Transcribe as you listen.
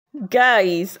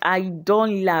Guys, I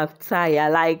don't laugh tire.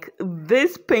 Like,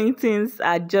 these paintings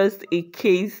are just a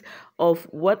case of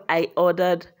what I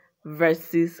ordered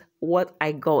versus what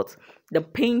I got. The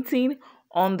painting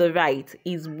on the right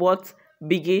is what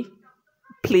Biggie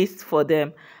placed for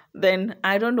them. Then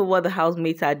I don't know what the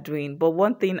housemates are doing, but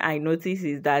one thing I noticed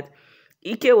is that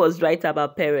Ike was right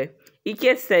about Pere.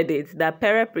 Ike said it that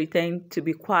Pere pretend to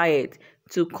be quiet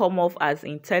to come off as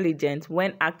intelligent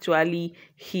when actually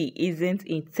he isn't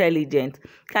intelligent.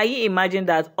 Can you imagine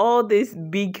that all these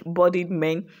big-bodied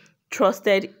men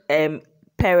trusted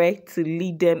Pere to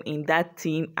lead them in that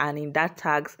team and in that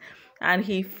task, and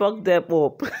he fucked them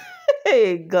up?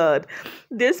 Hey God,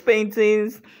 these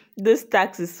paintings, this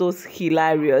tax is so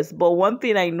hilarious. But one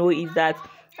thing I know is that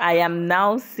I am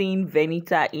now seeing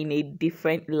Venita in a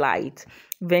different light.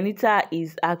 Venita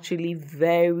is actually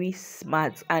very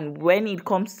smart, and when it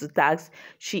comes to tax,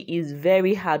 she is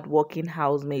very hardworking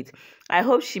housemate. I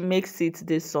hope she makes it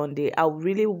this Sunday. I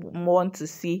really want to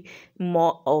see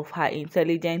more of her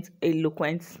intelligent,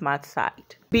 eloquent, smart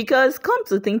side. Because come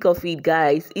to think of it,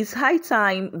 guys, it's high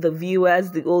time the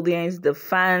viewers, the audience, the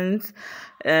fans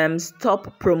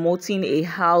stop promoting a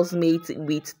housemate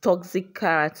with toxic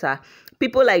character.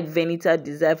 People like Venita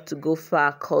deserve to go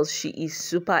far because she is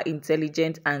super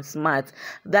intelligent and smart.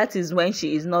 That is when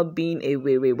she is not being a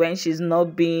way, when she's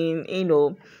not being,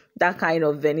 that kind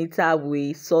of Venita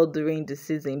we saw during the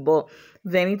season. But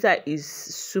Venita is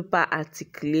super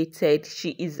articulated.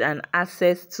 She is an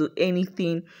access to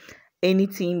anything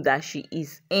that she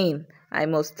is in. I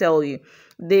must tell you,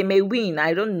 they may win,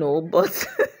 I don't know, but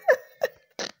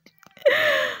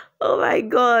oh my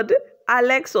God,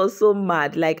 Alex was so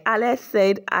mad. Like Alex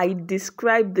said, I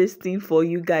described this thing for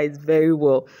you guys very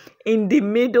well. In the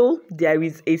middle, there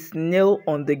is a snail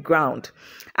on the ground,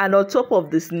 and on top of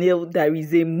the snail, there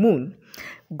is a moon.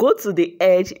 Go to the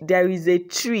edge, there is a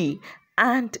tree,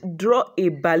 and draw a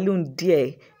balloon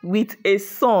there with a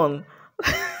sun.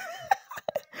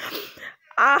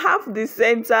 I have the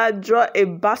center, draw a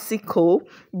bicycle,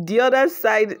 the other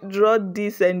side, draw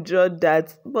this and draw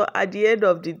that. But at the end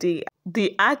of the day,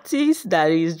 the artist that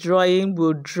is drawing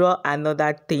will draw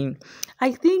another thing.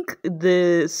 I think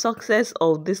the success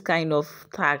of this kind of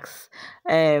tax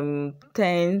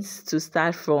tends to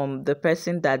start from the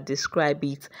person that describe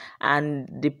it and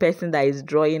the person that is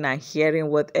drawing and hearing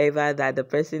whatever that the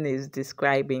person is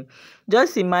describing.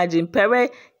 Just imagine Pere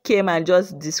came and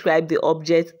just described the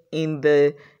object in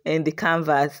the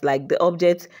canvas, like the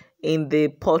object in the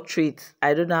portrait.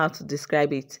 I don't know how to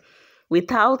describe it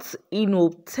without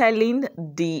telling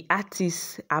the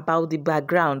artist about the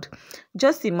background.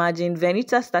 Just imagine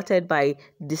Venita started by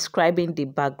describing the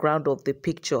background of the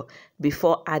picture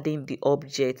before adding the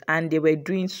object, and they were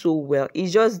doing so well.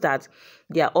 It's just that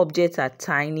their objects are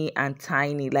tiny and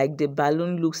tiny, like the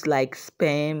balloon looks like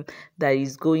sperm that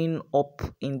is going up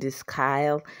in the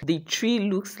sky. The tree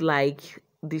looks like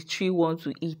the tree wants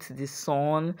to eat the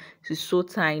sun. It's so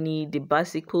tiny. The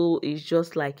bicycle is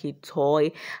just like a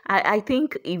toy. I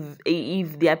think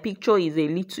if their picture is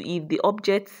if the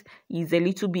object is a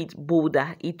little bit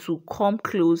bolder, it will come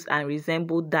close and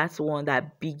resemble that one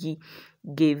that Biggie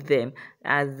gave them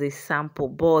as a sample.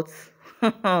 But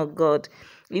oh God,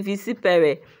 if you see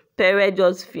Pere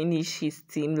just finished his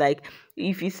team. Like,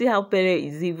 if you see how Pere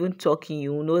is even talking,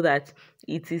 you will know that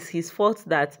it is his fault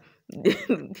that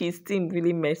his team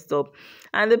really messed up.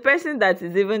 And the person that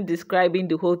is even describing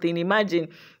the whole thing, imagine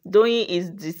Doyin is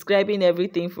describing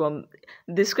everything, from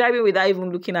describing without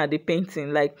even looking at the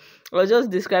painting, like, or just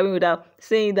describing without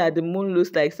saying that the moon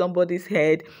looks like somebody's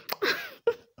head.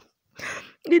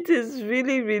 It is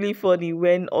really, really funny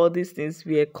when all these things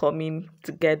were coming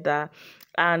together.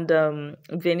 And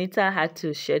Venita had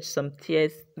to shed some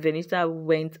tears. Venita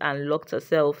went and locked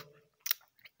herself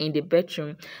in the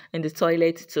bedroom, in the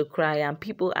toilet, to cry, and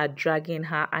people are dragging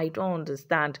her. I don't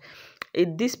understand.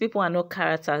 These people are not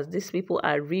characters. These people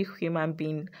are real human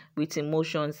beings with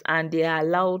emotions, and they are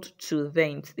allowed to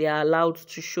vent. They are allowed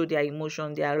to show their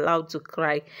emotion. They are allowed to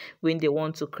cry when they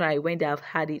want to cry, when they have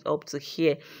had it up to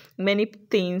here. Many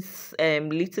things,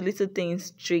 little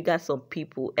things trigger some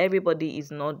people. Everybody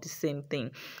is not the same thing.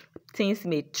 Things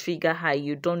may trigger her,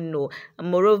 you don't know.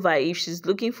 And moreover, if she's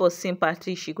looking for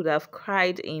sympathy, she could have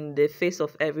cried in the face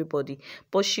of everybody,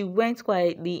 but she went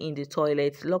quietly in the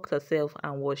toilet, locked herself,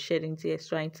 and was shedding tears,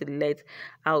 trying to let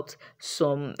out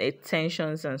some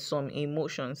tensions and some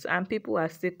emotions, and people are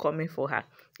still coming for her.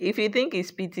 If you think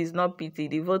it's pity, it's not pity.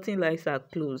 The voting lines are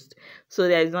closed, so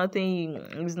there is nothing.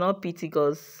 It's not pity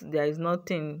because there is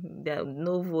nothing. There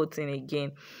no voting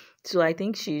again. So I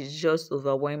think she's just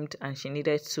overwhelmed and she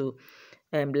needed to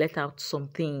let out some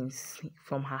things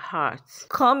from her heart.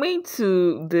 Coming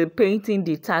to the painting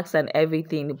the tax and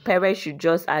everything, Pere should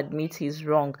just admit he's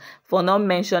wrong for not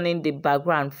mentioning the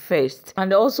background first,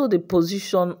 and also the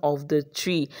position of the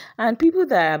tree. And people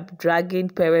that are dragging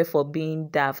Pere for being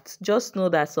daft, just know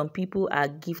that some people are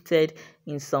gifted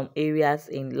in some areas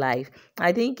in life.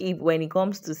 I think when it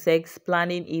comes to sex,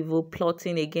 planning evil,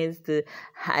 plotting against the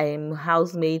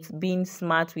housemates, being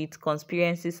smart with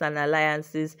conspiracies and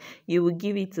alliances, you will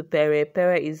give it to Pere.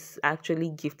 Pere is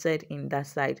actually gifted in that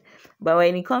side. But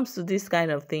when it comes to this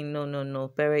kind of thing, no.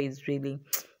 Pere is really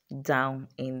down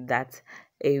in that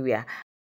area.